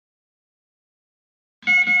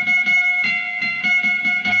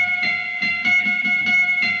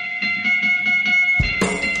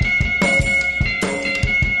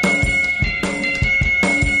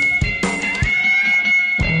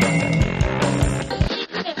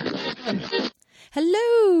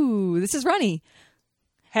Hello, this is Ronnie.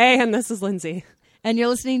 Hey, and this is Lindsay. And you're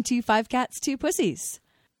listening to Five Cats, Two Pussies.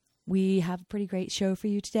 We have a pretty great show for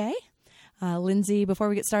you today. Lindsay, before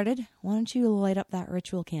we get started, why don't you light up that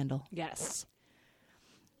ritual candle? Yes.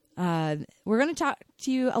 We're going to talk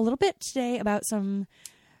to you a little bit today about some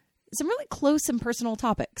really close and personal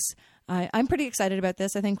topics. I'm pretty excited about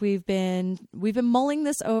this. I think we've been mulling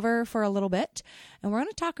this over for a little bit, and we're going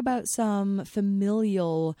to talk about some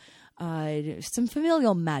familial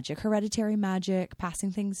magic, hereditary magic,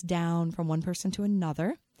 passing things down from one person to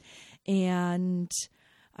another, and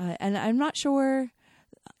I'm not sure,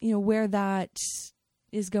 where that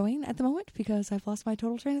is going at the moment because I've lost my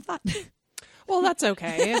total train of thought. Well, that's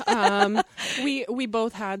okay. We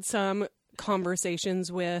both had some conversations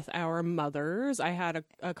with our mothers. I had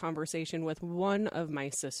a conversation with one of my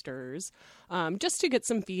sisters just to get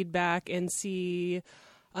some feedback and see,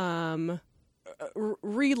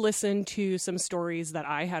 re-listen to some stories that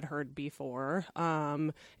I had heard before,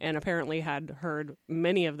 and apparently had heard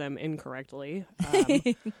many of them incorrectly.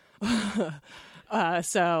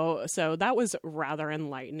 So that was rather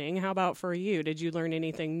enlightening. How about for you? Did you learn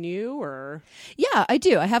anything new or? Yeah, I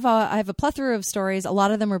do. I have a plethora of stories. A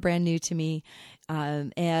lot of them are brand new to me.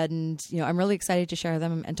 And I'm really excited to share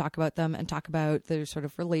them and talk about them and talk about their sort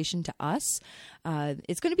of relation to us.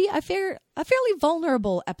 It's going to be a fairly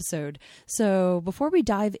vulnerable episode. So before we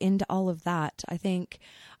dive into all of that, I think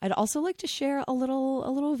I'd also like to share a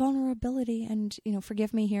little vulnerability, and,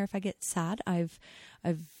 forgive me here if I get sad. I've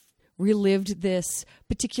relived this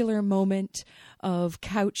particular moment of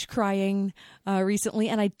couch crying recently,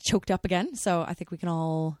 and I choked up again. So I think we can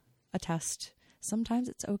all attest. Sometimes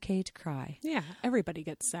it's okay to cry. Yeah, everybody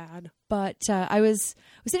gets sad. But I was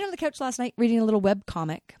sitting on the couch last night reading a little web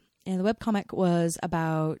comic, and the web comic was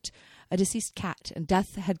about a deceased cat, and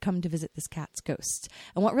death had come to visit this cat's ghost.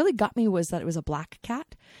 And what really got me was that it was a black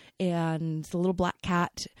cat, and the little black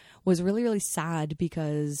cat was really, really sad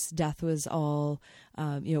because death was all,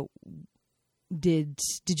 did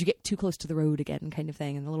you get too close to the road again kind of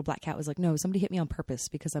thing. And the little black cat was like, no, somebody hit me on purpose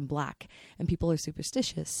because I'm black and people are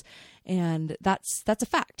superstitious. And that's a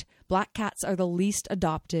fact. Black cats are the least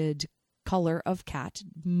adopted color of cat,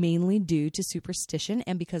 mainly due to superstition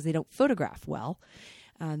and because they don't photograph well.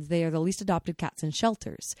 They are the least adopted cats in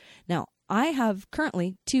shelters. Now, I have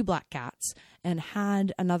currently 2 black cats and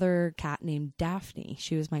had another cat named Daphne.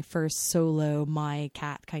 She was my first solo, my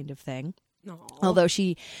cat kind of thing. Aww. Although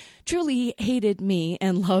she truly hated me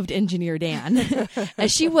and loved Engineer Dan.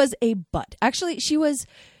 And she was a butt. Actually, she was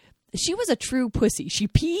a true pussy. She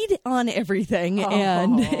peed on everything,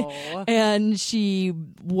 and she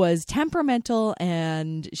was temperamental,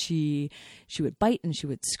 and she would bite and she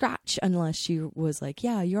would scratch unless she was like,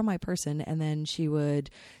 yeah, you're my person. And then she would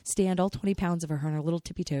stand all 20 pounds of her on her little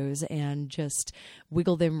tippy toes and just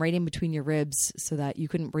wiggle them right in between your ribs so that you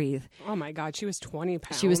couldn't breathe. Oh my God, she was 20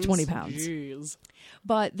 pounds. She was 20 pounds. Jeez.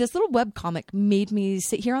 But this little webcomic made me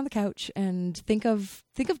sit here on the couch and think of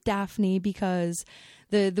Daphne, because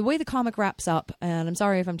the way the comic wraps up, and I'm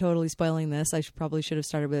sorry if I'm totally spoiling this, I probably should have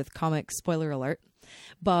started with comic spoiler alert,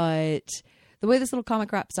 but the way this little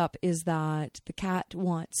comic wraps up is that the cat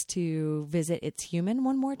wants to visit its human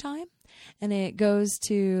one more time, and it goes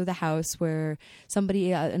to the house where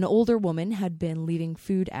somebody, an older woman, had been leaving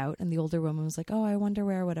food out, and the older woman was like, oh, I wonder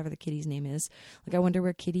where, whatever the kitty's name is, like, I wonder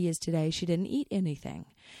where Kitty is today. She didn't eat anything.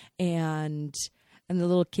 And the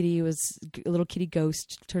little kitty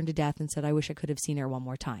ghost turned to death and said, I wish I could have seen her one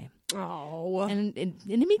more time. Oh. And it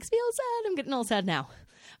makes me all sad. I'm getting all sad now.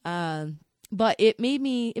 But it made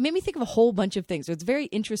me think of a whole bunch of things. So it's very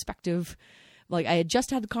introspective. Like, I had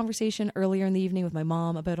just had the conversation earlier in the evening with my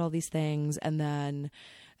mom about all these things, and then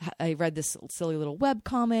I read this silly little web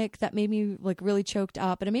comic that made me really choked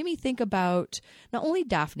up, and it made me think about not only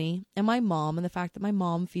Daphne and my mom, and the fact that my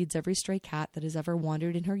mom feeds every stray cat that has ever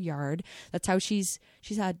wandered in her yard. That's how she's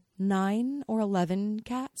had 9 or 11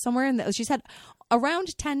 cats somewhere in she's had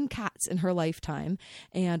around 10 cats in her lifetime,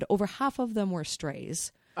 and over half of them were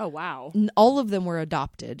strays. Oh, wow. All of them were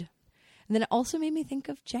adopted. And then it also made me think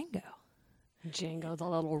of Django. Django, the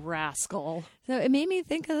little rascal. So it made me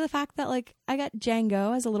think of the fact that, I got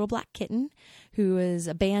Django as a little black kitten who was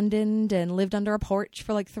abandoned and lived under a porch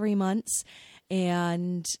for 3 months.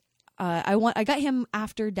 And I got him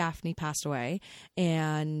after Daphne passed away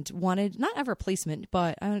and wanted, not a replacement,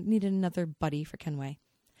 but I needed another buddy for Kenway.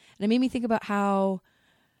 And it made me think about how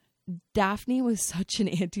Daphne was such an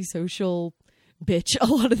antisocial bitch a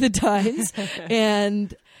lot of the times.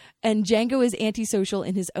 and Django is antisocial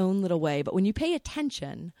in his own little way. But when you pay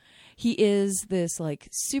attention, he is this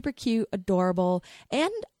super cute, adorable,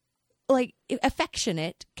 and like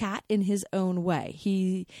affectionate cat in his own way.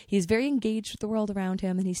 He's very engaged with the world around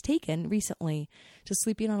him, and he's taken recently to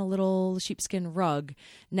sleeping on a little sheepskin rug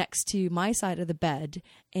next to my side of the bed,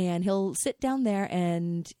 and he'll sit down there,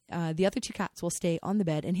 and the other two cats will stay on the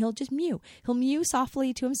bed, and he'll just mew. He'll mew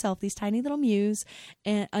softly to himself, these tiny little mews,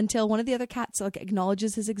 and until one of the other cats like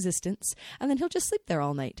acknowledges his existence, and then he'll just sleep there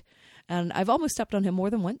all night. And I've almost stepped on him more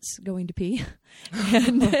than once going to pee.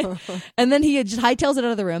 And then he just hightails it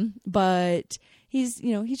out of the room. But he's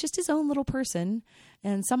just his own little person.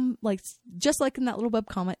 And just like in that little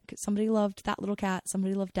webcomic, somebody loved that little cat,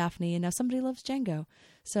 somebody loved Daphne, and now somebody loves Django.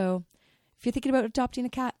 So if you're thinking about adopting a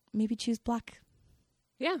cat, maybe choose black.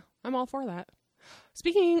 Yeah, I'm all for that.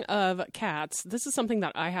 Speaking of cats, this is something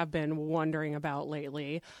that I have been wondering about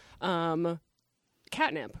lately.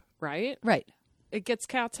 Catnip, right? Right. It gets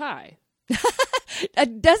cats high. I've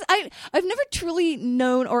never truly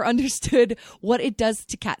known or understood what it does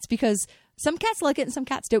to cats, because some cats like it and some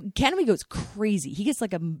cats don't. Canopy goes crazy. He gets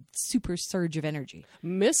like a super surge of energy.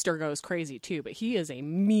 Mister goes crazy too, but he is a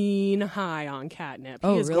mean high on catnip.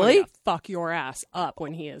 Oh, he is really? going to fuck your ass up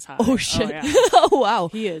when he is high. Oh, shit. Oh, yeah. Oh, wow.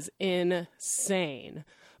 He is insane.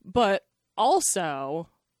 But also,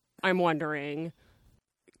 I'm wondering,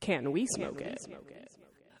 can we smoke it?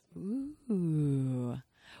 Ooh.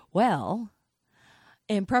 Well,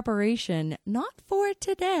 in preparation, not for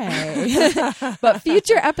today, but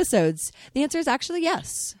future episodes, the answer is actually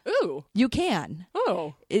yes. Ooh. You can.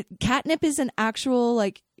 Oh. Catnip is an actual,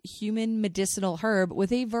 like, human medicinal herb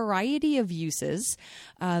with a variety of uses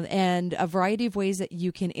and a variety of ways that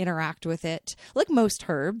you can interact with it, like most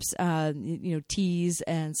herbs, teas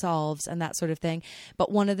and salves and that sort of thing.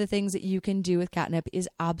 But one of the things that you can do with catnip is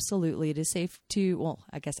it is safe to, well,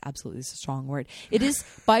 I guess absolutely is a strong word. It is,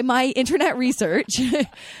 by my internet research,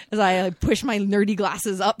 as I push my nerdy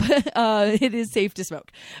glasses up, it is safe to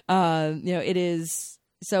smoke. It is,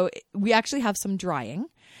 so we actually have some drying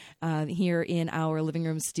here in our living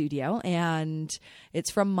room studio, and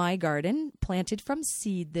it's from my garden, planted from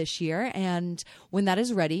seed this year. And when that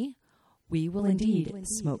is ready, we will indeed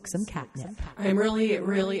smoke some catnip. I'm really,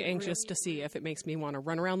 really anxious to see if it makes me want to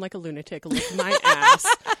run around like a lunatic, lick my ass,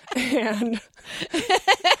 and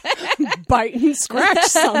bite and scratch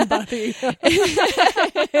somebody.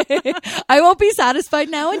 I won't be satisfied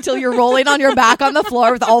now until you're rolling on your back on the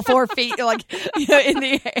floor with all 4 feet like in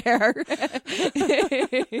the air.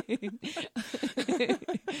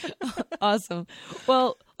 Awesome.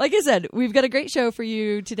 Well, like I said, we've got a great show for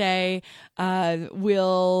you today. We're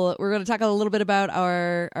going to talk a little bit about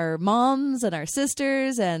our moms and our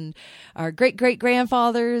sisters and our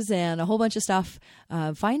great-great-grandfathers and a whole bunch of stuff.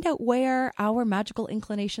 Find out where our magical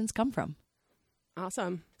inclinations come from.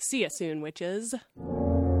 Awesome. See you soon, witches.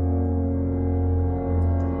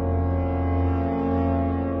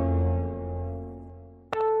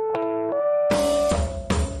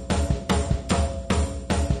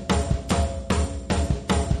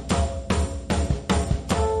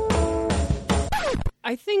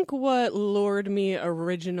 I think what lured me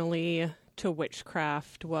originally to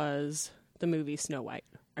witchcraft was the movie Snow White.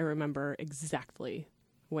 I remember exactly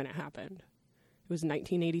when it happened. It was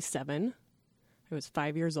 1987. I was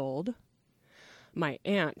 5 years old. My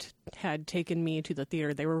aunt had taken me to the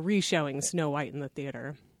theater. They were re-showing Snow White in the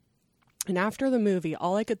theater. And after the movie,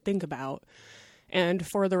 all I could think about, and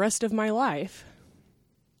for the rest of my life,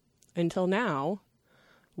 until now,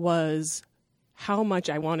 was how much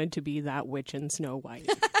I wanted to be that witch in Snow White.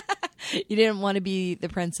 You didn't want to be the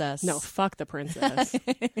princess. No, fuck the princess.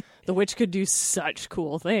 The witch could do such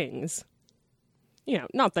cool things. You know,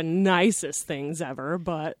 not the nicest things ever,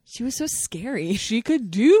 but she was so scary. She could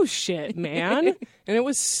do shit, man. And it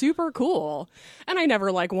was super cool. And I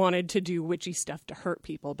never wanted to do witchy stuff to hurt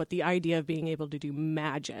people, but the idea of being able to do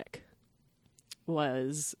magic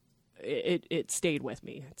was, it stayed with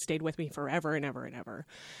me. It stayed with me forever and ever and ever.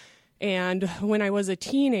 And when I was a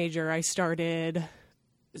teenager, I started,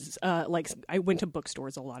 I went to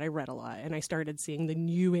bookstores a lot. I read a lot. And I started seeing the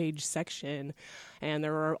New Age section. And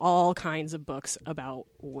there were all kinds of books about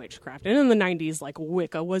witchcraft. And in the 90s,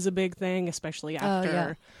 Wicca was a big thing, especially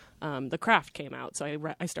after The Craft came out.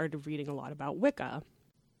 So I started reading a lot about Wicca.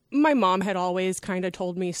 My mom had always kind of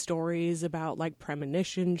told me stories about,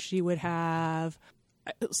 premonitions she would have.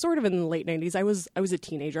 Sort of in the late 90s, I was a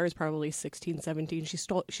teenager. I was probably 16, 17. She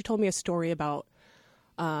told me a story about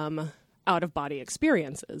out-of-body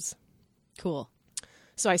experiences. Cool.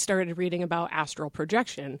 So I started reading about astral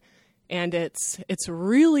projection, and it's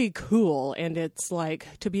really cool. And it's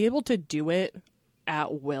to be able to do it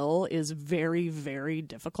at will is very, very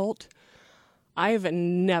difficult. I've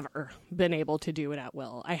never been able to do it at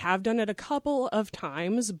will. I have done it a couple of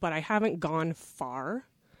times, but I haven't gone far.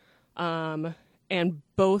 And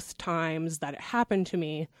both times that it happened to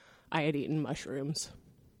me, I had eaten mushrooms.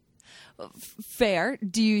 Fair.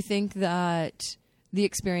 Do you think that the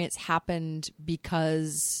experience happened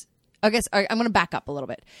because... I guess I'm going to back up a little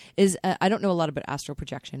bit. I don't know a lot about astral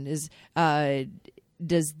projection. Is that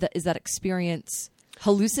experience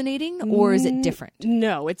hallucinating, or is it different?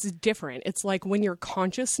 No, it's different. It's like when your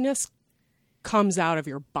consciousness comes out of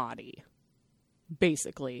your body,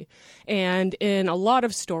 basically. And in a lot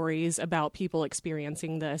of stories about people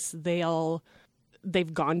experiencing this,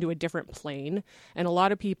 they've gone to a different plane, and a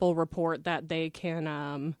lot of people report that they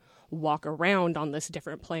can walk around on this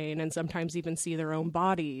different plane and sometimes even see their own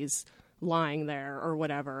bodies lying there or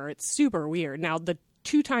whatever. It's super weird. Now, the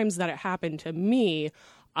 2 times that it happened to me,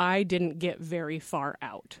 I didn't get very far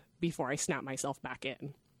out before I snapped myself back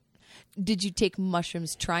in. Did you take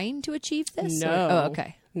mushrooms trying to achieve this? No. Oh,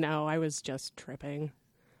 okay. No, I was just tripping.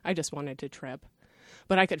 I just wanted to trip.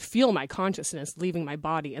 But I could feel my consciousness leaving my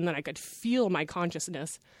body, and then I could feel my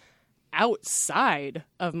consciousness outside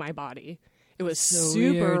of my body. It was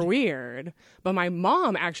super weird. But my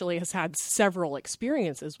mom actually has had several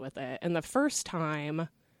experiences with it. And the first time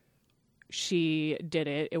she did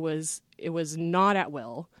it, it was not at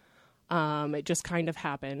will. It just kind of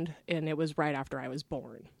happened. And it was right after I was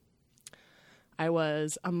born. I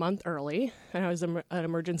was a month early, and I was an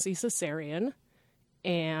emergency cesarean.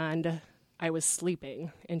 And I was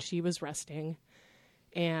sleeping, and she was resting.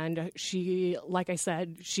 And she, like I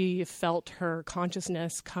said, she felt her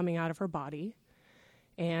consciousness coming out of her body,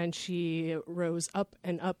 and she rose up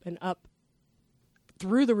and up and up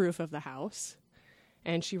through the roof of the house,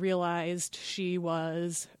 and she realized she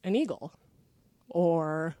was an eagle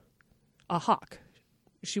or a hawk.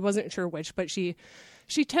 She wasn't sure which, but she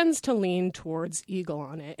tends to lean towards eagle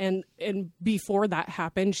on it. And before that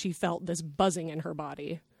happened, she felt this buzzing in her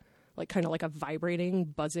body. Like kind of like a vibrating,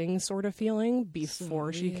 buzzing sort of feeling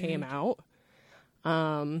before she came out.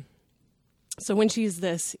 So when she's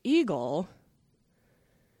this eagle,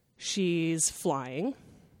 she's flying,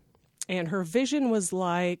 and her vision was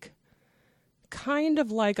like kind of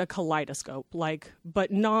like a kaleidoscope, but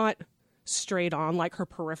not straight on. Like her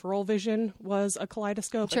peripheral vision was a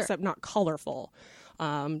kaleidoscope, sure. Except not colorful.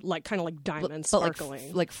 Like kind of like diamonds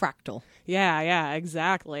sparkling, like fractal. Yeah,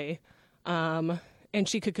 exactly. And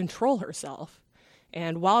she could control herself.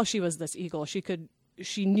 And while she was this eagle, she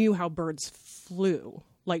knew how birds flew.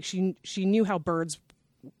 Like she knew how birds,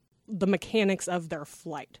 the mechanics of their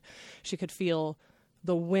flight. She could feel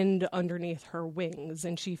the wind underneath her wings,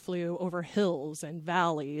 and she flew over hills and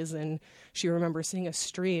valleys, and she remembers seeing a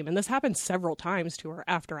stream. And this happened several times to her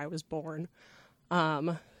after I was born.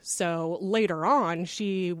 So later on,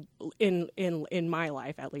 she, in my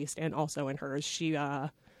life at least, and also in hers,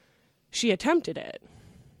 she attempted it.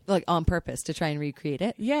 Like on purpose to try and recreate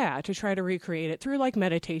it? Yeah, to try to recreate it through like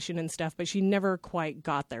meditation and stuff, but she never quite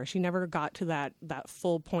got there. She never got to that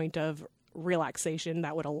full point of relaxation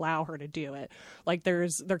that would allow her to do it. Like there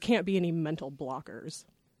can't be any mental blockers.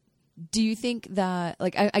 Do you think that,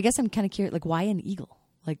 like, I guess I'm kind of curious, like, why an eagle?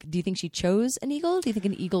 Like, do you think she chose an eagle? Do you think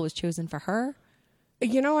an eagle was chosen for her?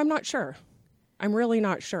 I'm not sure. I'm really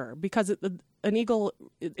not sure, because an eagle,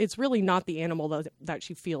 it's really not the animal that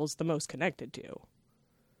she feels the most connected to.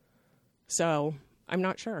 So I'm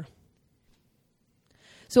not sure.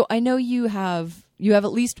 So I know you have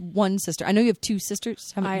at least one sister. I know you have 2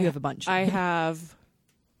 sisters. How many? You have a bunch. I have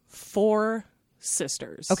 4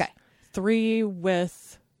 sisters. Okay. 3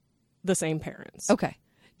 with the same parents. Okay.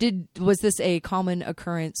 Was this a common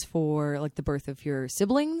occurrence for like the birth of your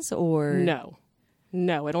siblings, or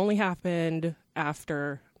No, it only happened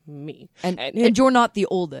after me. And you're not the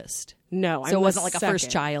oldest. No, so it wasn't like a first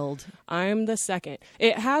child. I'm the second.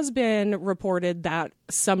 It has been reported that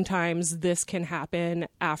sometimes this can happen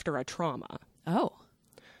after a trauma. Oh.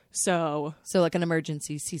 So like an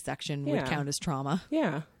emergency C-section would count as trauma.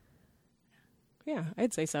 Yeah,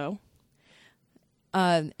 I'd say so.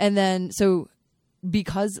 And then so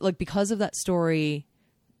because of that story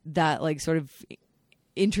that like sort of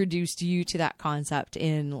introduced you to that concept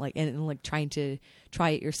in trying to try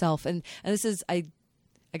it yourself, and this is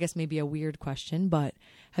I guess maybe a weird question, but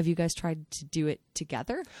have you guys tried to do it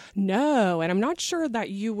together? No, and I'm not sure that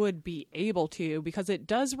you would be able to, because it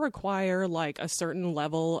does require like a certain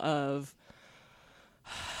level of,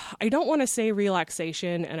 I don't want to say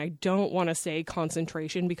relaxation and I don't want to say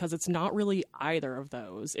concentration, because it's not really either of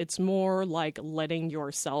those. It's more like letting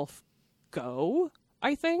yourself go,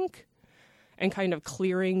 I think, and kind of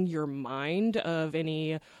clearing your mind of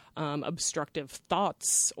any obstructive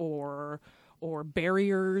thoughts or or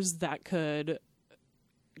barriers that could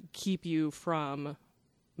keep you from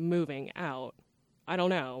moving out. I don't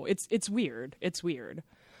know. It's weird. It's weird.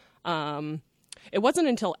 It wasn't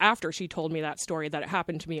until after she told me that story that it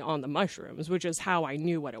happened to me on the mushrooms, which is how I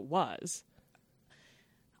knew what it was.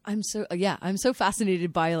 I'm so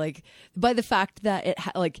fascinated by the fact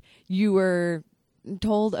that you were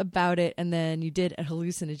told about it and then you did a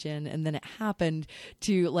hallucinogen and then it happened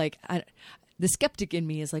to the skeptic in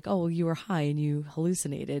me is like, oh, well, you were high and you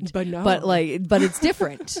hallucinated, but no, but it's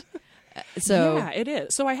different. So yeah, it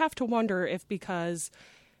is. So I have to wonder if because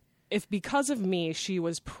of me she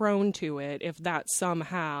was prone to it, if that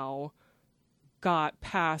somehow got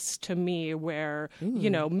passed to me where,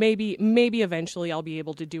 maybe eventually I'll be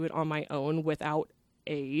able to do it on my own without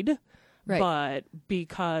aid. Right. But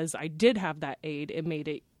because I did have that aid, it made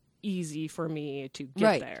it easy for me to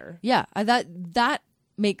get there. Yeah, that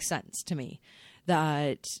makes sense to me.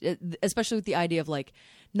 That, especially with the idea of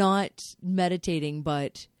not meditating,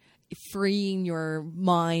 but freeing your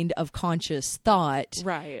mind of conscious thought.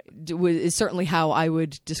 Right. Is certainly how I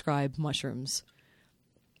would describe mushrooms.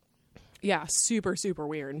 Yeah, super, super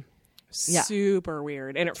weird. Yeah. Super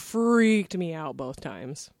weird. And it freaked me out both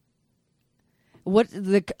times. And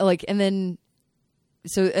then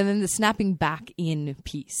the snapping back in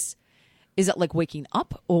piece. Is it like waking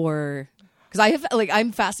up or... Because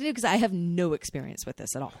I'm fascinated because I have no experience with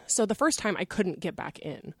this at all. So the first time I couldn't get back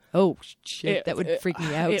in. Oh, shit. That would freak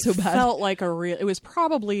me out so bad. It felt like it was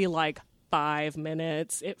probably 5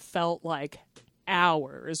 minutes. It felt like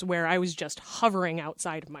hours where I was just hovering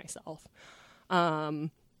outside of myself.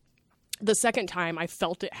 The second time I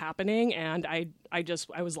felt it happening and I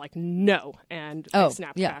was like, no. And I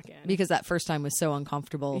snapped back in. Because that first time was so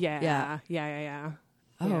uncomfortable. Yeah. Oh,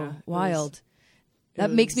 yeah, wild.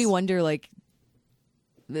 That makes me wonder,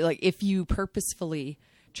 if you purposefully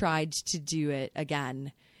tried to do it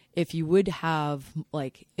again, if you would have,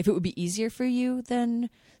 if it would be easier for you than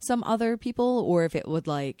some other people, or if it would,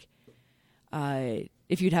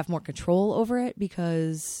 if you'd have more control over it,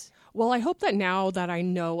 because... Well, I hope that now that I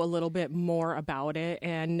know a little bit more about it,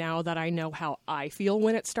 and now that I know how I feel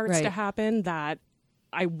when it starts to happen, that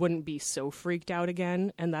I wouldn't be so freaked out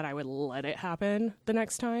again, and that I would let it happen the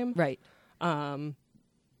next time. Right.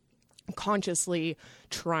 Consciously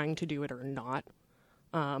trying to do it or not.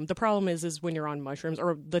 The problem is when you're on mushrooms,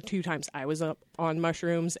 or the 2 times I was up on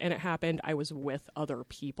mushrooms and it happened, I was with other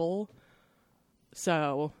people.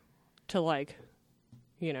 So to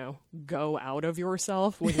go out of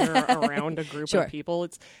yourself when you're around a group of people,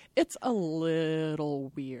 it's a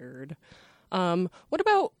little weird. What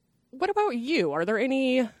about you? Are there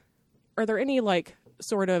any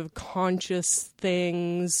sort of conscious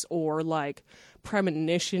things or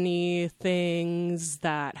premonition-y things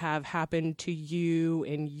that have happened to you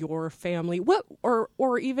and your family? Why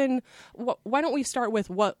don't we start with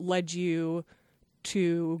what led you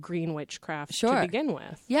to green witchcraft to begin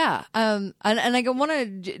with? Yeah. And I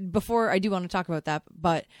want to, before I do want to talk about that,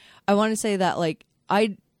 but I want to say that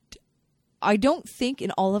I don't think in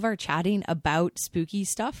all of our chatting about spooky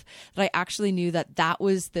stuff that I actually knew that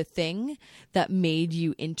was the thing that made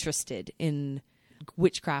you interested in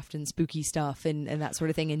witchcraft and spooky stuff and that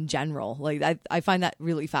sort of thing in general. I find that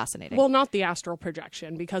really fascinating. Well, not the astral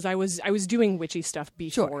projection, because I was doing witchy stuff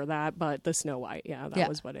before that, but the Snow White, that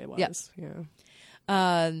was what it was. Yeah.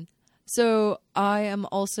 So I am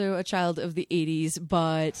also a child of the 80s,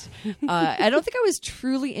 but I don't think I was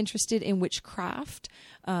truly interested in witchcraft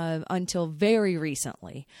until very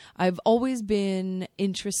recently. I've always been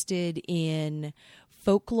interested in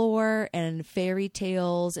folklore and fairy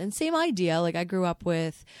tales, and same idea. I grew up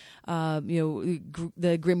with,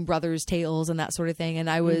 the Grimm Brothers tales and that sort of thing, and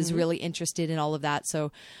I was really interested in all of that.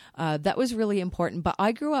 So that was really important. But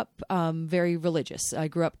I grew up very religious. I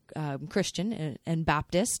grew up Christian and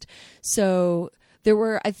Baptist. So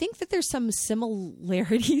I think that there's some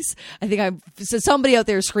similarities. I think so somebody out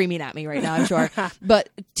there is screaming at me right now, I'm sure. But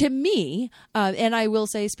to me, and I will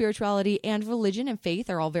say spirituality and religion and faith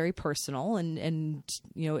are all very personal and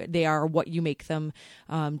they are what you make them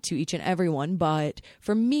to each and everyone. But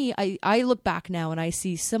for me, I look back now and I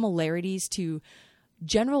see similarities to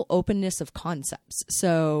general openness of concepts.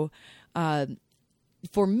 So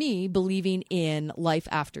for me, believing in life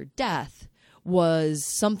after death was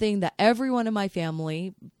something that everyone in my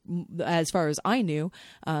family, as far as I knew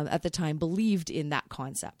at the time, believed in that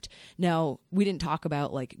concept. Now, we didn't talk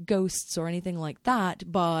about ghosts or anything like that,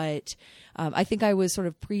 but I think I was sort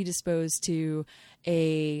of predisposed to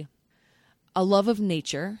a love of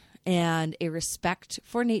nature and a respect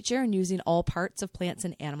for nature and using all parts of plants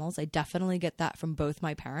and animals. I definitely get that from both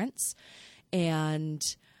my parents. And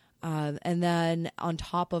And then on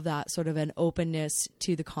top of that, sort of an openness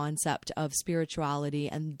to the concept of spirituality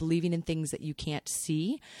and believing in things that you can't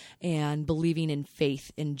see and believing in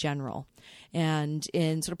faith in general. And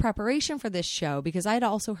in sort of preparation for this show, because I had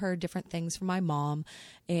also heard different things from my mom,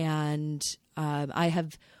 and I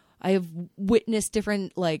have witnessed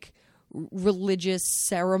different like religious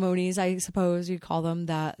ceremonies, I suppose you'd call them,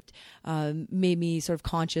 that made me sort of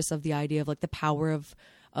conscious of the idea of like the power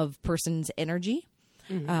of person's energy.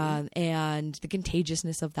 Mm-hmm. And the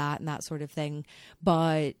contagiousness of that and that sort of thing.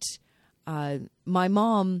 But my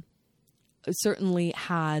mom certainly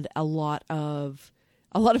had a lot of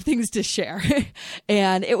things to share.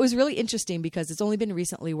 And it was really interesting because it's only been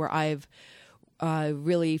recently where I've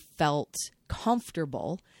really felt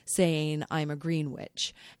comfortable saying I'm a green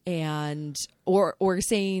witch, and or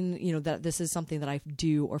saying, you know, that this is something that I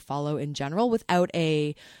do or follow in general without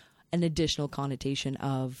an additional connotation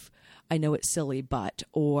of, I know it's silly, but,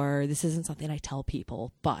 or this isn't something I tell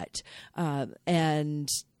people, but, and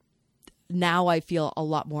now I feel a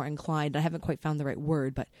lot more inclined. I haven't quite found the right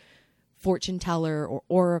word, but fortune teller or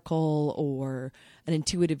oracle or an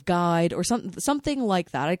intuitive guide or something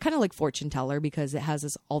like that. I kind of like fortune teller because it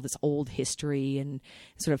has all this old history and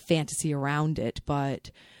sort of fantasy around it.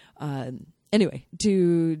 But, anyway,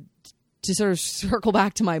 to sort of circle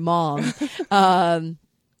back to my mom,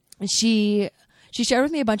 She shared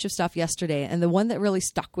with me a bunch of stuff yesterday, and the one that really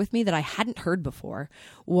stuck with me that I hadn't heard before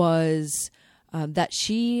was that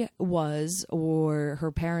she was, or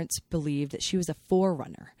her parents believed that she was a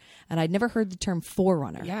forerunner. And I'd never heard the term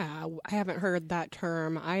forerunner. Yeah, I haven't heard that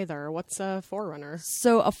term either. What's a forerunner?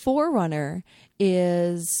 So a forerunner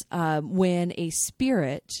is when a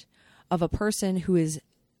spirit of a person who is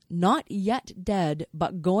not yet dead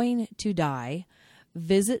but going to die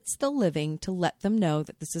visits the living to let them know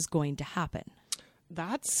that this is going to happen.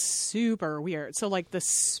 That's super weird. So like the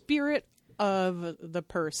spirit of the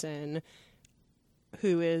person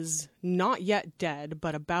who is not yet dead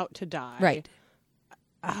but about to die. Right.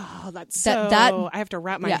 Oh, that's I have to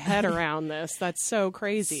wrap my head around this. That's so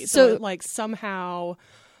crazy. So it like somehow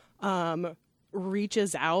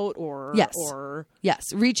reaches out or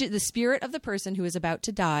the spirit of the person who is about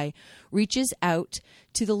to die reaches out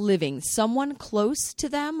to the living, someone close to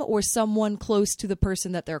them or someone close to the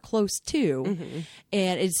person that they're close to. Mm-hmm.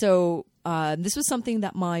 And so this was something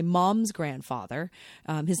that my mom's grandfather,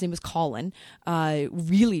 his name was Colin,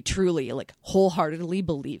 really truly like wholeheartedly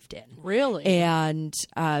believed in. Really? And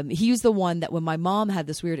he was the one that when my mom had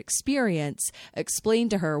this weird experience,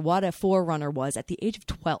 explained to her what a forerunner was at the age of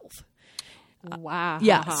 12. Wow.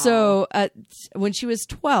 Yeah. So when she was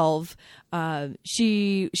 12,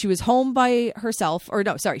 she was home by herself, or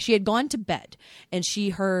no, sorry, she had gone to bed and she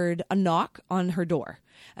heard a knock on her door.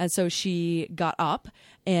 And so she got up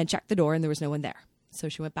and checked the door and there was no one there. So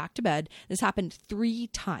she went back to bed. This happened 3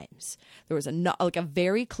 times. There was a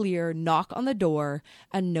very clear knock on the door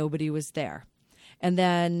and nobody was there. And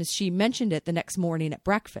then she mentioned it the next morning at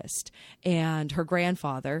breakfast, and her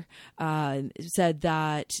grandfather said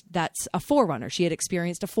that that's a forerunner. She had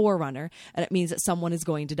experienced a forerunner, and it means that someone is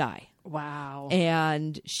going to die. Wow.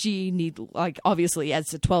 And she obviously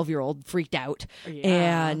as a 12-year-old freaked out.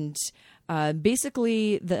 Yeah. And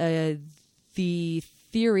basically the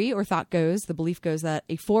theory or thought goes, the belief goes that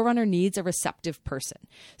a forerunner needs a receptive person.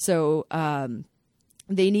 So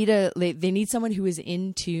they need someone who is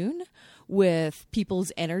in tune with people's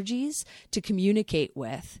energies to communicate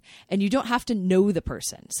with, and you don't have to know the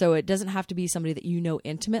person. So it doesn't have to be somebody that you know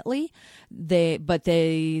intimately. The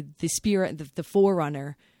spirit, the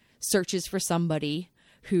forerunner searches for somebody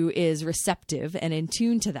who is receptive and in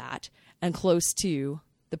tune to that and close to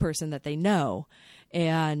the person that they know.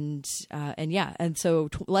 And so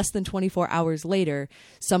less than 24 hours later,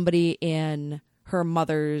 somebody in her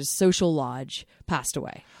mother's social lodge passed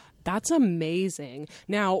away. That's amazing.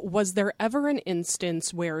 Now, was there ever an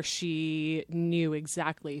instance where she knew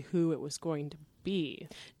exactly who it was going to be?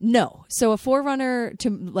 No. So a forerunner,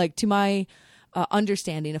 to my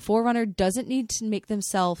understanding, a forerunner doesn't need to make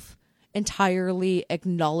themselves entirely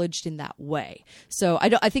acknowledged in that way. So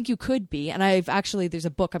I think you could be, and there's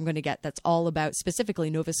a book I'm going to get that's all about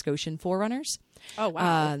specifically Nova Scotian forerunners. Oh,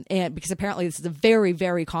 wow. And because apparently this is a very,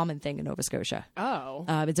 very common thing in Nova Scotia. Oh.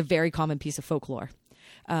 It's a very common piece of folklore.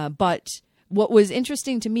 But what was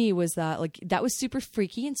interesting to me was that that was super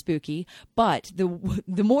freaky and spooky. But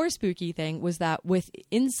the more spooky thing was that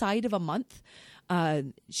inside of a month,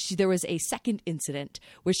 there was a second incident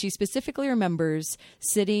where she specifically remembers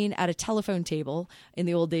sitting at a telephone table in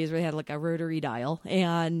the old days where they had like a rotary dial,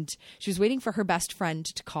 and she was waiting for her best friend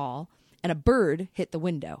to call. and a bird hit the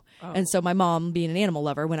window. Oh. And so my mom, being an animal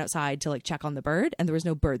lover, went outside to like check on the bird, and there was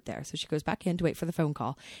no bird there. So she goes back in to wait for the phone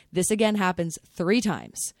call. This again happens 3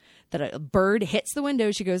 times. That a bird hits the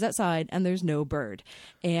window, she goes outside, and there's no bird.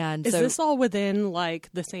 And Is so, this all within like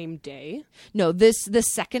the same day? no, the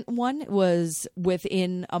second one was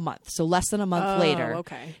within a month, so less than a month later.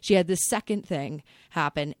 Okay. She had this second thing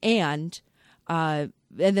happen, and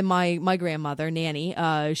then my grandmother Nanny,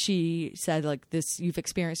 she said like this, you've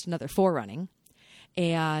experienced another forerunning,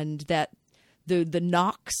 and that the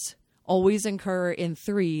knocks always occur in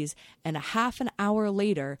 3s, and a half an hour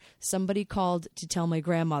later, somebody called to tell my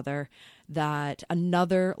grandmother that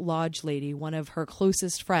another lodge lady, one of her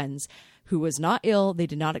closest friends, who was not ill, they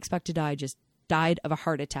did not expect to die, just died of a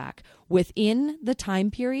heart attack within the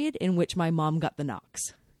time period in which my mom got the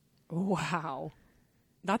knocks. Wow.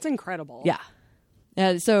 That's incredible. Yeah.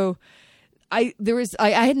 So I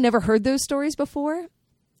had never heard those stories before,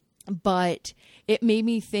 but it made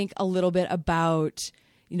me think a little bit about,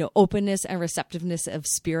 you know, openness and receptiveness of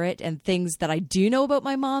spirit and things that I do know about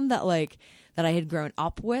my mom that I had grown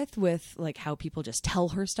up with like how people just tell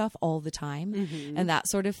her stuff all the time and that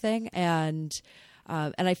sort of thing. And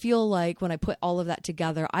I feel like when I put all of that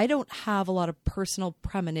together, I don't have a lot of personal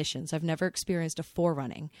premonitions. I've never experienced a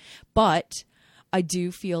forerunning, but I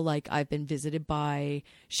do feel like I've been visited by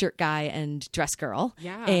shirt guy and dress girl.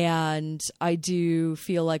 Yeah. And I do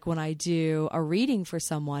feel like when I do a reading for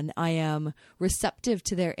someone, I am receptive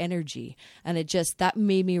to their energy. And that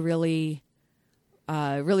made me really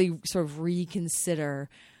sort of reconsider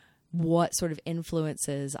what sort of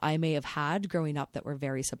influences I may have had growing up that were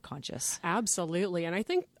very subconscious. Absolutely. And I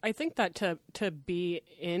think that to be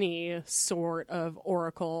any sort of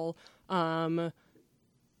oracle,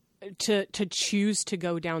 to choose to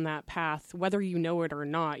go down that path, whether you know it or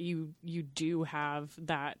not, you do have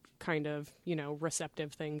that kind of, you know,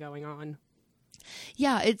 receptive thing going on.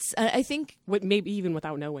 Yeah, I think Maybe even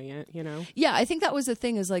without knowing it, you know? Yeah, I think that was the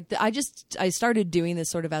thing is like, I started doing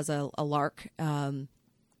this sort of as a lark,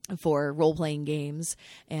 for role-playing games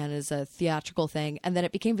and as a theatrical thing. And then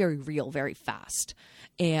it became very real, very fast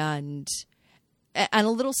and a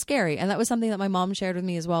little scary. And that was something that my mom shared with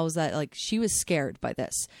me as well, was that like she was scared by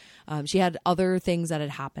this. She had other things that had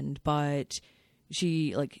happened, but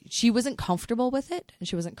she wasn't comfortable with it, and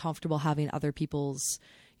she wasn't comfortable having other people's,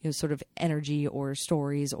 you know, sort of energy or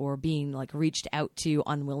stories or being like reached out to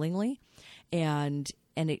unwillingly. And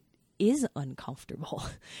it is uncomfortable.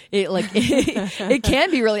 It can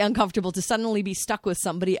be really uncomfortable to suddenly be stuck with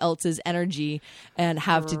somebody else's energy and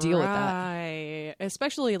have to deal with that. Right.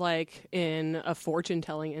 Especially like in a fortune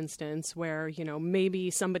telling instance where, you know, maybe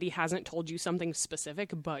somebody hasn't told you something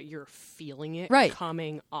specific, but you're feeling it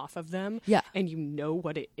coming off of them. Yeah. And you know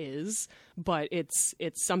what it is, but it's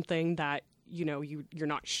something that, you know, you're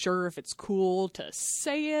not sure if it's cool to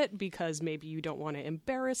say it because maybe you don't want to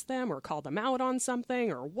embarrass them or call them out on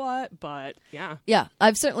something or what, but yeah. Yeah,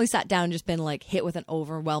 I've certainly sat down and just been like hit with an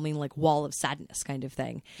overwhelming like wall of sadness kind of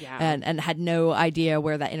thing. Yeah. And had no idea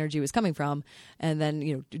where that energy was coming from, and then,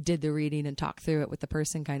 you know, did the reading and talked through it with the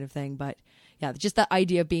person kind of thing. But yeah, just that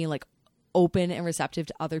idea of being like open and receptive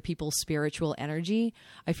to other people's spiritual energy,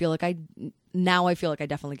 I feel like I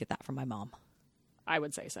definitely get that from my mom. I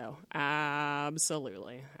would say so.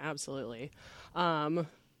 Absolutely. Absolutely.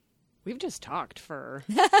 We've just talked for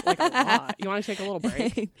like a lot. You want to take a little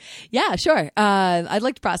break? Yeah, sure. I'd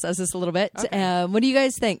like to process this a little bit. Okay. What do you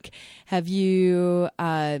guys think? Have you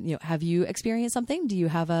experienced something? Do you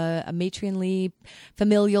have a matronly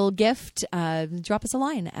familial gift? Drop us a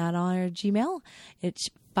line at our Gmail. It's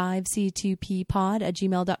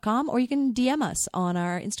 5c2ppod@gmail.com, or you can DM us on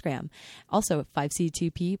our Instagram. Also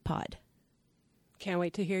 5c2ppod. Can't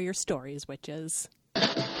wait to hear your stories, witches.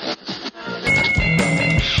 Talk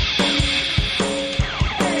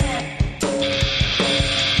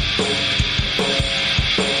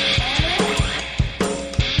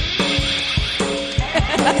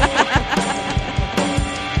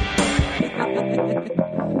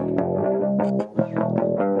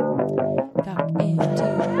into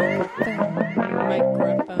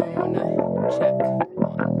Microphone check.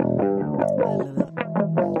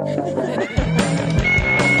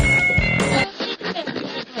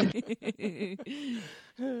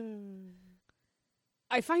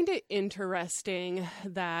 I find it interesting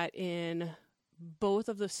that in both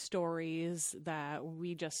of the stories that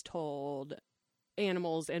we just told,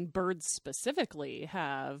 animals and birds specifically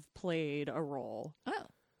have played a role. Oh,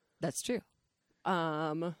 that's true.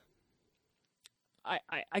 I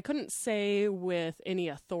couldn't say with any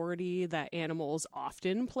authority that animals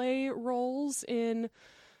often play roles in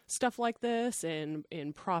stuff like this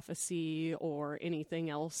in prophecy or anything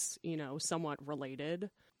else, somewhat related.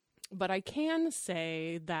 But I can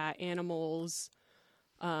say that animals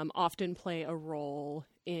often play a role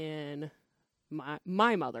in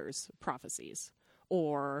my mother's prophecies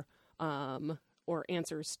or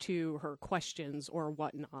answers to her questions or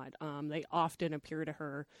whatnot. They often appear to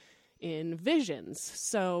her in visions.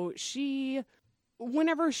 So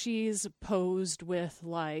whenever she's posed with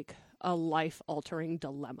like a life-altering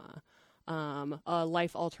dilemma, a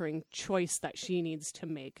life-altering choice that she needs to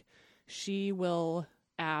make, she will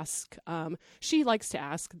ask, she likes to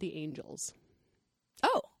ask the angels.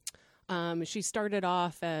 Oh. She started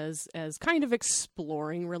off as kind of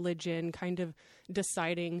exploring religion, kind of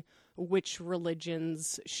deciding which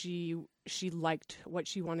religions she liked, what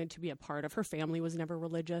she wanted to be a part of. Her family was never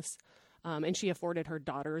religious. And she afforded her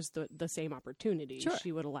daughters the same opportunity. Sure.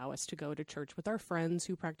 She would allow us to go to church with our friends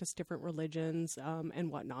who practiced different religions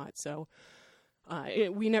and whatnot. So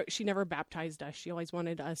she never baptized us. She always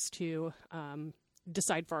wanted us to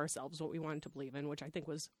decide for ourselves what we wanted to believe in, which I think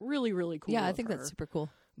was really, really cool. Yeah, I think that's super cool.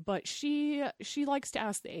 But she likes to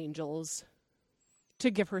ask the angels to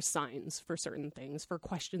give her signs for certain things, for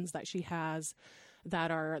questions that she has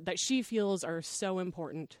that she feels are so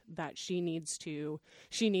important that she needs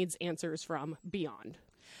answers from beyond.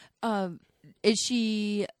 Is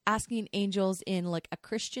she asking angels in like a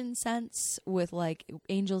Christian sense with like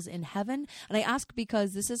angels in heaven? And I ask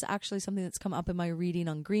because this is actually something that's come up in my reading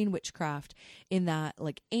on green witchcraft, in that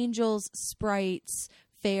like angels, sprites,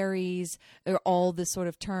 fairies are all this sort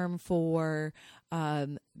of term for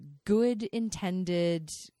good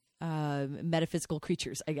intended metaphysical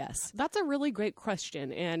creatures, I guess. That's a really great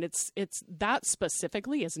question, and it's that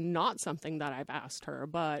specifically is not something that I've asked her,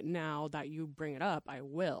 but now that you bring it up, I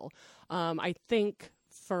will. I think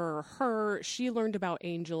for her, she learned about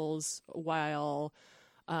angels while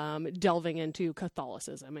delving into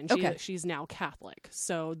Catholicism, and she's now Catholic,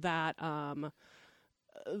 so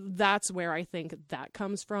that's where I think that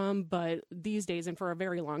comes from. But these days, and for a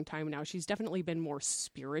very long time now, she's definitely been more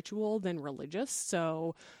spiritual than religious.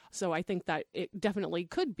 So I think that it definitely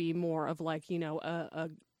could be more of like,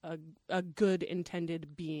 a good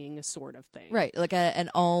intended being sort of thing. Right. Like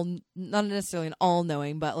not necessarily an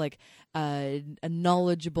all-knowing, but like a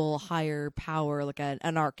knowledgeable higher power, like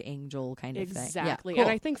an archangel kind of thing. Exactly. Yeah, cool.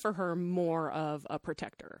 And I think for her, more of a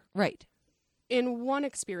protector. Right. In one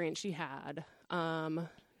experience she had,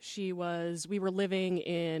 we were living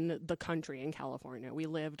in the country in California. We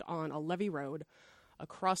lived on a levee road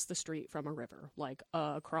across the street from a river,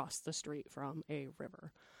 across the street from a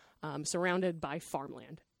river, surrounded by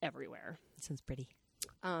farmland everywhere. That sounds pretty.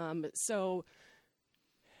 So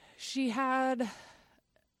she had,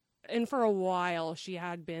 and for a while she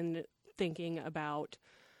had been thinking about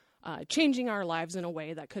changing our lives in a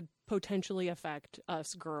way that could potentially affect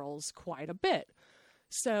us girls quite a bit.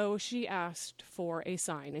 So she asked for a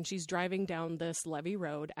sign, and she's driving down this levee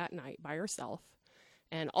road at night by herself,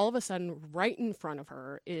 and all of a sudden, right in front of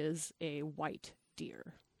her is a white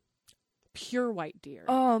deer. Pure white deer.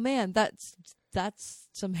 Oh man, that's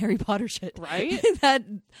some Harry Potter shit. Right?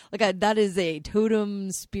 that is a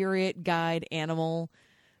totem spirit guide animal.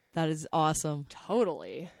 That is awesome.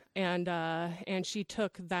 Totally. And she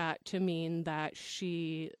took that to mean that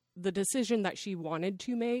the decision that she wanted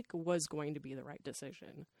to make was going to be the right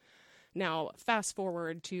decision. Now, fast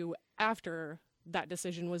forward to after that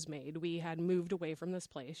decision was made, we had moved away from this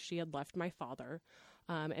place. She had left my father,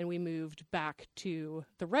 and we moved back to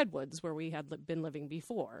the Redwoods where we had been living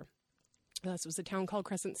before. This was a town called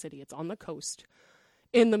Crescent City. It's on the coast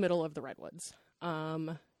in the middle of the Redwoods.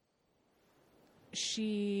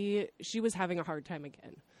 She was having a hard time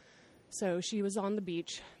again. So she was on the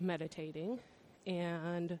beach meditating,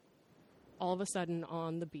 and all of a sudden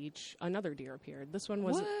on the beach, another deer appeared. This one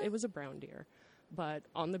it was a brown deer, but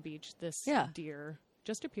on the beach, this deer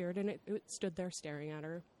just appeared, and it stood there staring at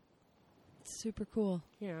her. Super cool.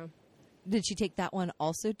 Yeah. Did she take that one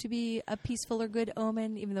also to be a peaceful or good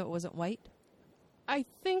omen, even though it wasn't white? I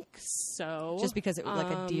think so. Just because it was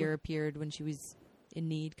like a deer appeared when she was in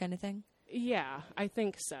need kind of thing? Yeah, I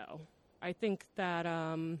think so. I think that,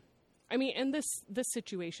 and this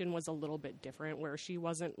situation was a little bit different, where she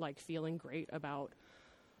wasn't like feeling great about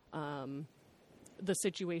the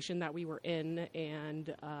situation that we were in,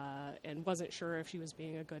 and wasn't sure if she was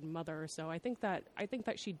being a good mother. So I think that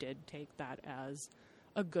she did take that as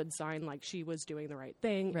a good sign, like she was doing the right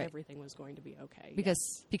thing. Right. Everything was going to be okay.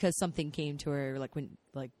 Because something came to her, like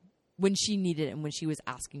when she needed it and when she was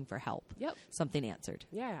asking for help. Yep. Something answered.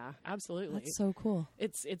 Yeah, absolutely. That's so cool.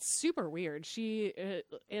 It's super weird. She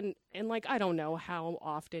and like I don't know how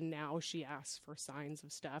often now she asks for signs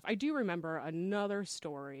of stuff. I do remember another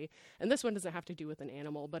story, and this one doesn't have to do with an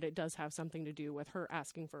animal, but it does have something to do with her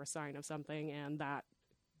asking for a sign of something and that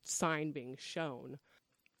sign being shown.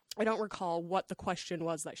 I don't recall what the question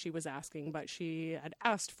was that she was asking, but she had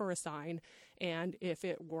asked for a sign, and if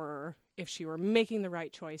she were making the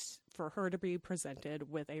right choice, for her to be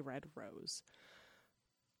presented with a red rose.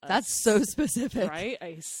 That's so specific. Right?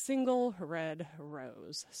 A single red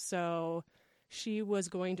rose. So she was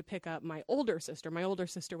going to pick up my older sister. My older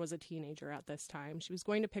sister was a teenager at this time. She was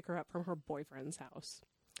going to pick her up from her boyfriend's house.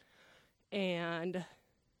 And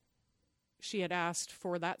she had asked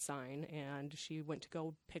for that sign, and she went to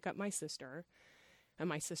go pick up my sister. And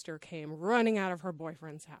my sister came running out of her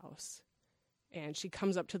boyfriend's house. And she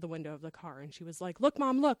comes up to the window of the car, and she was like, "Look,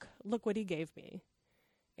 Mom, look what he gave me."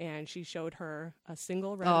 And she showed her a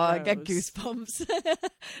single red rose. I got goosebumps.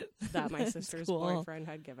 That my sister's boyfriend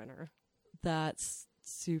had given her. That's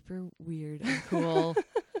super weird and cool.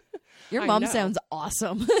 Your I mom know. sounds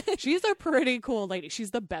awesome. She's a pretty cool lady.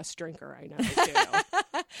 She's the best drinker I know,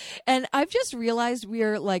 too. And I've just realized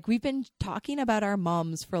we've been talking about our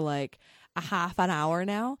moms for like a half an hour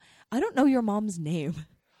now. I don't know your mom's name.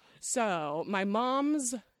 So my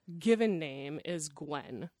mom's given name is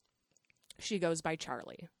Gwen. She goes by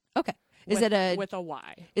Charlie. Okay. With a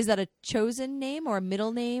Y? Is that a chosen name or a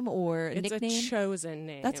middle name or a nickname? It's a chosen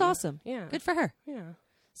name. That's awesome. Yeah. Good for her. Yeah.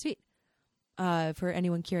 Sweet. For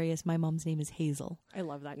anyone curious, my mom's name is Hazel. I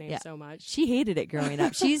love that name so much. She hated it growing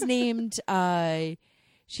up. She's named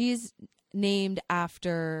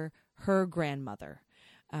after her grandmother.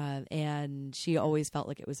 And she always felt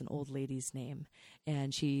like it was an old lady's name.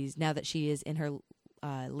 And now that she is in her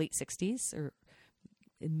late 60s or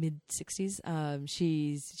mid 60s,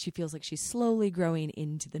 she feels like she's slowly growing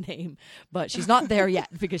into the name, but she's not there yet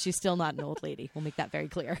because she's still not an old lady. We'll make that very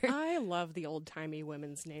clear. I love the old-timey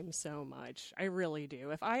women's names so much. I really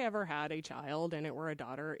do. If I ever had a child and it were a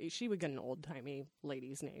daughter, she would get an old-timey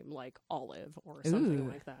lady's name like Olive or something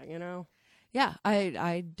like that, you know? Yeah,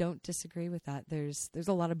 I don't disagree with that. There's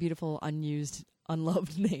a lot of beautiful, unused,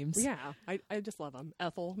 unloved names. Yeah, I just love them.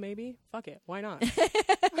 Ethel, maybe? Fuck it. Why not?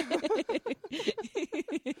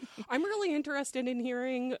 I'm really interested in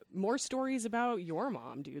hearing more stories about your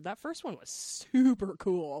mom, dude. That first one was super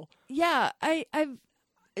cool. Yeah, I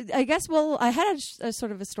guess, well, I had a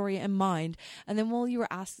sort of a story in mind, and then while you were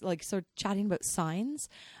sort of chatting about signs,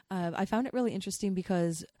 I found it really interesting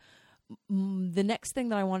because the next thing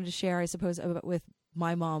that I wanted to share, I suppose, with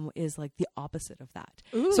my mom is like the opposite of that.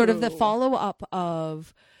 Ooh. Sort of the follow-up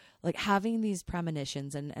of like having these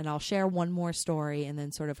premonitions, and I'll share one more story and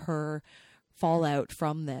then sort of her fallout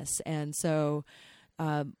from this. And so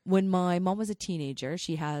when my mom was a teenager,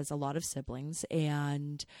 she has a lot of siblings,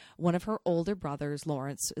 and one of her older brothers,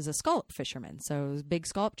 Lawrence, is a scallop fisherman. So big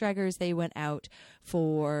scallop draggers, they went out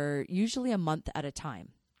for usually a month at a time.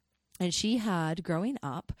 And she had, growing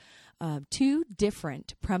up, 2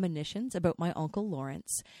 different premonitions about my Uncle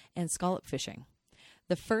Lawrence and scallop fishing.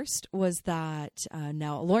 The first was that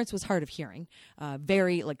now Lawrence was hard of hearing,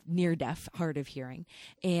 very near deaf, hard of hearing.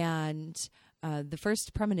 And the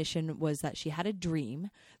first premonition was that she had a dream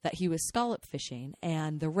that he was scallop fishing,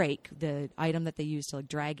 and the rake, the item that they used to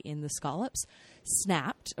drag in the scallops,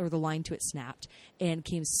 snapped, or the line to it snapped, and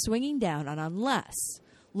came swinging down. And unless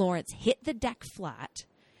Lawrence hit the deck flat,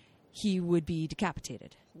 he would be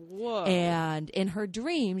decapitated. Whoa. And in her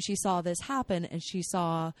dream, she saw this happen, and she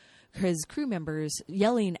saw his crew members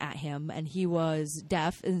yelling at him, and he was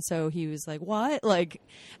deaf, and so he was like, what?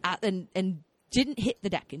 And didn't hit the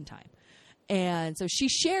deck in time. And so she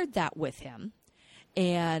shared that with him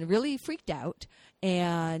and really freaked out.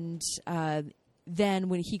 And then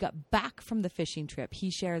when he got back from the fishing trip, he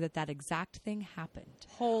shared that exact thing happened.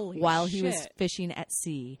 Holy while shit. He was fishing at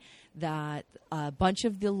sea, that a bunch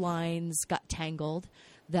of the lines got tangled,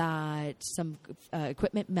 that some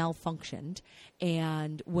equipment malfunctioned,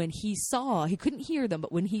 and when he couldn't hear them,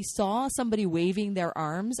 but when he saw somebody waving their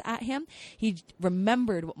arms at him, he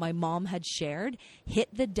remembered what my mom had shared,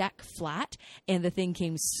 hit the deck flat, and the thing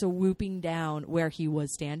came swooping down where he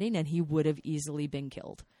was standing, and he would have easily been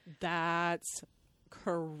killed. That's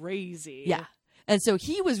crazy. Yeah. And so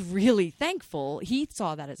he was really thankful. He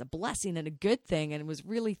saw that as a blessing and a good thing, and was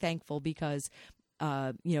really thankful because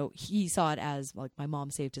he saw it as like my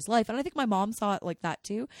mom saved his life. And I think my mom saw it like that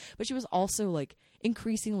too, but she was also like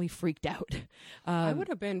increasingly freaked out. I would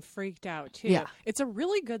have been freaked out too. Yeah. It's a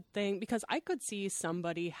really good thing because I could see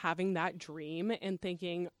somebody having that dream and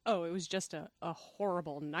thinking, oh, it was just a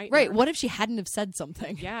horrible nightmare. Right. What if she hadn't have said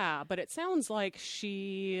something? Yeah, but it sounds like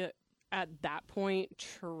she at that point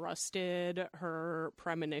trusted her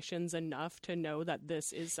premonitions enough to know that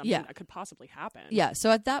this is something that could possibly happen. Yeah.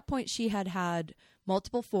 So at that point, she had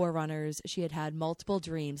multiple forerunners. She had multiple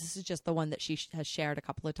dreams. This is just the one that she has shared a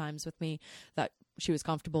couple of times with me that she was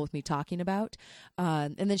comfortable with me talking about.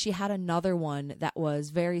 And then she had another one that was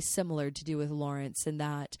very similar to do with Lawrence, in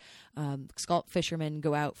that scallop fishermen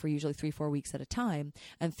go out for usually 3-4 weeks at a time.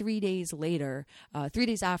 And 3 days later, 3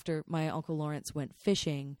 days after my Uncle Lawrence went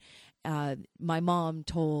fishing, my mom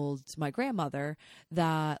told my grandmother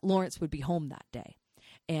that Lawrence would be home that day,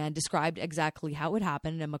 and described exactly how it would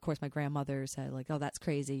happen. And of course, my grandmother said, like, oh, that's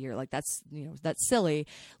crazy. You're like, that's silly.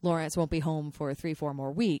 Lawrence won't be home for 3-4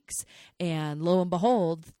 more weeks. And lo and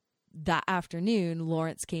behold, that afternoon,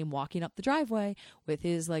 Lawrence came walking up the driveway with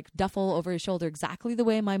his like duffel over his shoulder, exactly the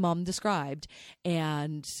way my mom described.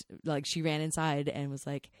 And like, she ran inside and was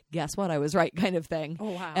like, guess what? I was right, kind of thing.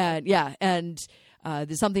 Oh, wow. And yeah. And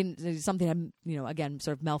there's something again,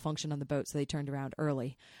 sort of malfunctioned on the boat. So they turned around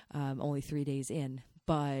early, only 3 days in.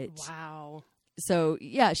 But wow. So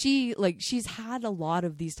yeah, she's had a lot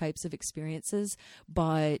of these types of experiences,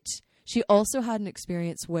 but she also had an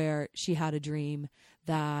experience where she had a dream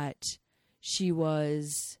that she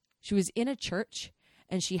was in a church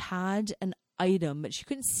and she had an item, but she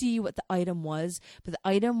couldn't see what the item was, but the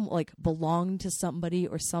item like belonged to somebody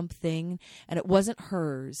or something, and it wasn't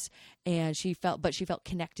hers, and she felt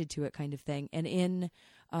connected to it, kind of thing. And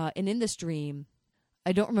in this dream,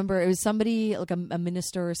 I don't remember, it was somebody like a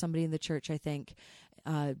minister or somebody in the church, I think,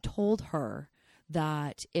 told her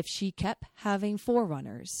that if she kept having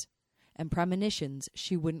forerunners and premonitions,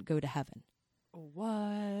 she wouldn't go to heaven.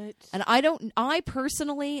 What? And I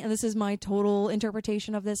personally, and this is my total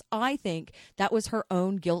interpretation of this, I think that was her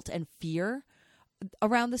own guilt and fear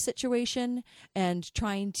around the situation, and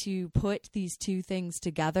trying to put these two things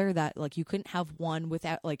together, that like you couldn't have one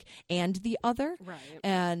without like and the other. Right.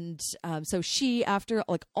 And so she, after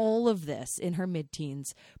like all of this in her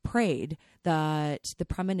mid-teens, prayed that the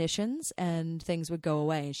premonitions and things would go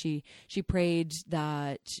away. And she prayed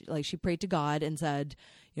that, like, she prayed to God and said,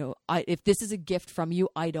 if this is a gift from you,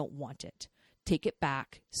 I don't want it. Take it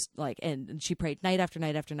back. Like, and she prayed night after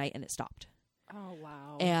night after night, and it stopped. Oh,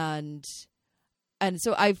 wow. And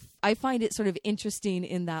so I find it sort of interesting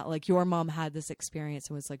in that, like, your mom had this experience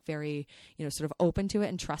and was like very, sort of open to it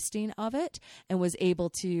and trusting of it, and was able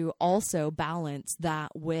to also balance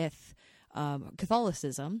that with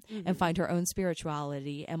Catholicism, mm-hmm. and find her own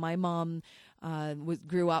spirituality. And my mom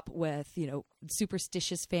grew up with,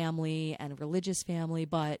 superstitious family and religious family,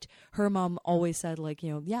 but her mom always said, like,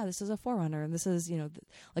 yeah, this is a forerunner, and this is,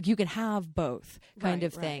 like, you can have both kind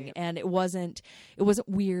of thing. Right. And it wasn't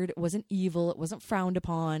weird. It wasn't evil. It wasn't frowned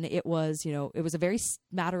upon. It was, it was a very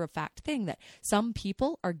matter of fact thing that some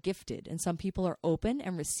people are gifted and some people are open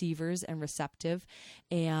and receivers and receptive.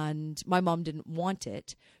 And my mom didn't want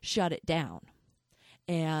it, shut it down.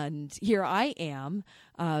 And here I am,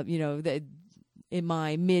 in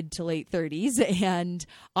my mid to late 30s, and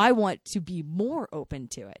I want to be more open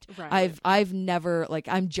to it. Right. I've never, like,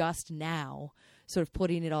 I'm just now sort of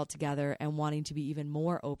putting it all together and wanting to be even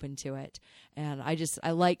more open to it. And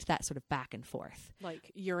I liked that sort of back and forth.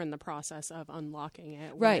 Like, you're in the process of unlocking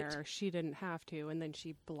it, where right. she didn't have to, and then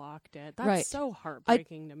she blocked it. That's right. so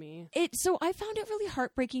heartbreaking to me. So I found it really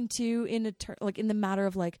heartbreaking too, in the matter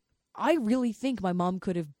of, like, I really think my mom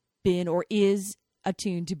could have been or is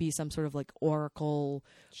attuned to be some sort of like oracle,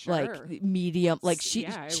 sure. like medium, like she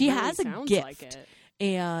really has a gift, like it.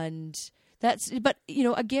 And but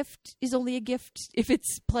a gift is only a gift if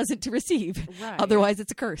it's pleasant to receive. Right. Otherwise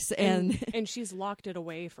it's a curse. And she's locked it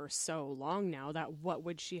away for so long now that what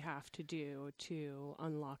would she have to do to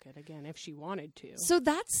unlock it again if she wanted to? So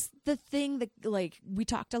that's the thing that, like, we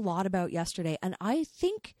talked a lot about yesterday, and I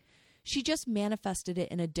think she just manifested it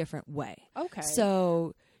in a different way. Okay.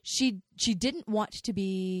 So she didn't want to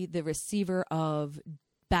be the receiver of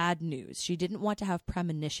bad news. She didn't want to have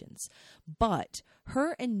premonitions. But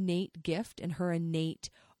her innate gift and her innate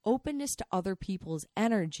openness to other people's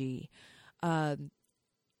energy,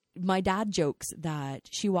 my dad jokes that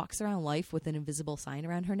she walks around life with an invisible sign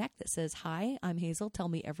around her neck that says, "Hi, I'm Hazel. Tell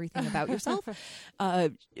me everything about yourself."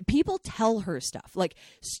 People tell her stuff. Like,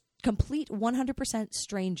 complete 100%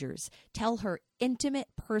 strangers tell her intimate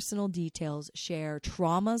personal details, share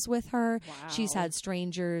traumas with her. Wow. She's had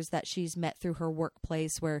strangers that she's met through her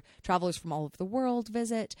workplace where travelers from all over the world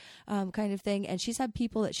visit, kind of thing. And she's had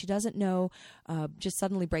people that she doesn't know just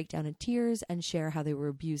suddenly break down in tears and share how they were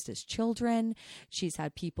abused as children. She's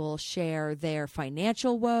had people share their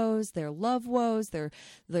financial woes, their love woes, their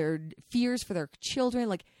fears for their children.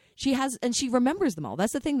 Like, she has, and she remembers them all.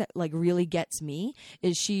 That's the thing that like really gets me,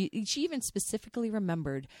 is she even specifically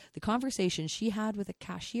remembered the conversation she had with a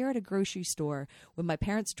cashier at a grocery store when my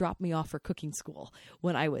parents dropped me off for cooking school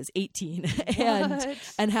when I was 18.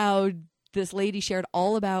 and how this lady shared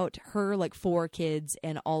all about her like 4 kids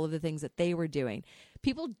and all of the things that they were doing.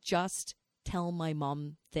 People just tell my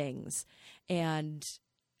mom things, and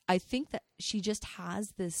I think that she just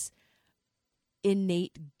has this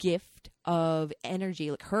innate gift of energy.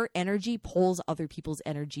 Like, her energy pulls other people's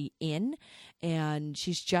energy in, and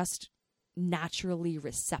she's just naturally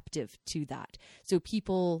receptive to that. So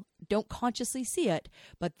people don't consciously see it,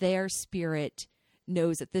 but their spirit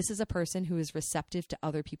knows that this is a person who is receptive to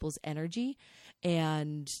other people's energy,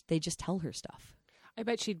 and they just tell her stuff. I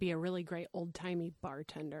bet she'd be a really great old-timey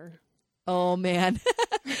bartender. Oh man.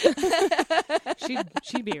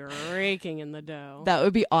 She'd be raking in the dough. That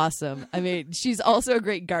would be awesome. I mean, she's also a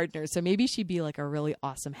great gardener, so maybe she'd be like a really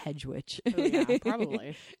awesome hedge witch. Oh, yeah,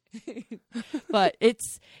 probably. But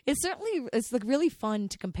it's like really fun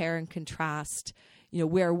to compare and contrast,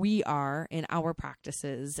 where we are in our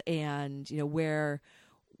practices, and where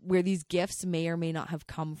these gifts may or may not have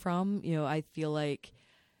come from. I feel like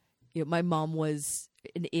my mom was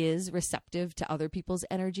and is receptive to other people's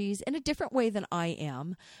energies in a different way than I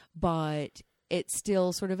am, but it's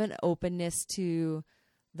still sort of an openness to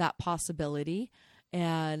that possibility.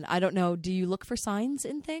 And I don't know, do you look for signs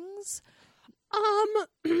in things?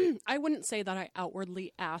 I wouldn't say that I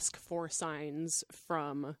outwardly ask for signs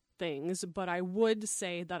from things, but I would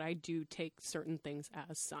say that I do take certain things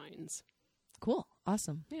as signs. Cool.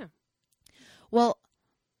 Awesome. Yeah. Well,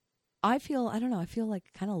 I feel like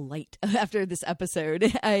kind of light after this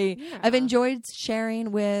episode. I've enjoyed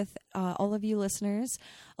sharing with all of you listeners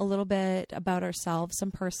a little bit about ourselves, some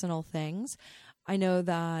personal things. I know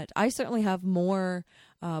that I certainly have more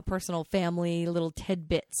personal family little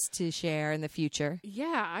tidbits to share in the future.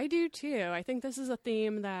 Yeah, I do too. I think this is a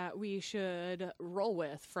theme that we should roll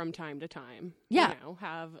with from time to time. Yeah.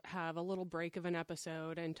 Have a little break of an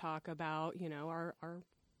episode and talk about, our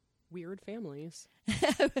weird families.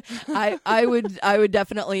 I would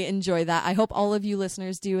definitely enjoy that. I hope all of you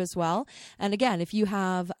listeners do as well. And again, if you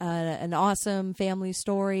have an awesome family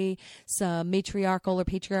story, some matriarchal or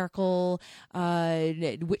patriarchal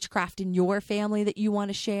witchcraft in your family that you want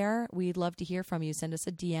to share, we'd love to hear from you. Send us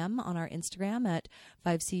a DM on our Instagram at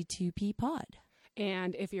 5C2P Pod.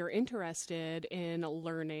 And if you're interested in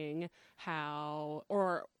learning how,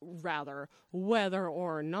 or rather, whether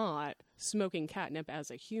or not smoking catnip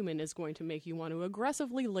as a human is going to make you want to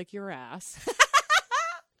aggressively lick your ass,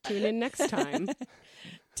 tune in next time.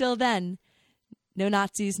 Till then, no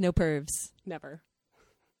Nazis, no pervs. Never.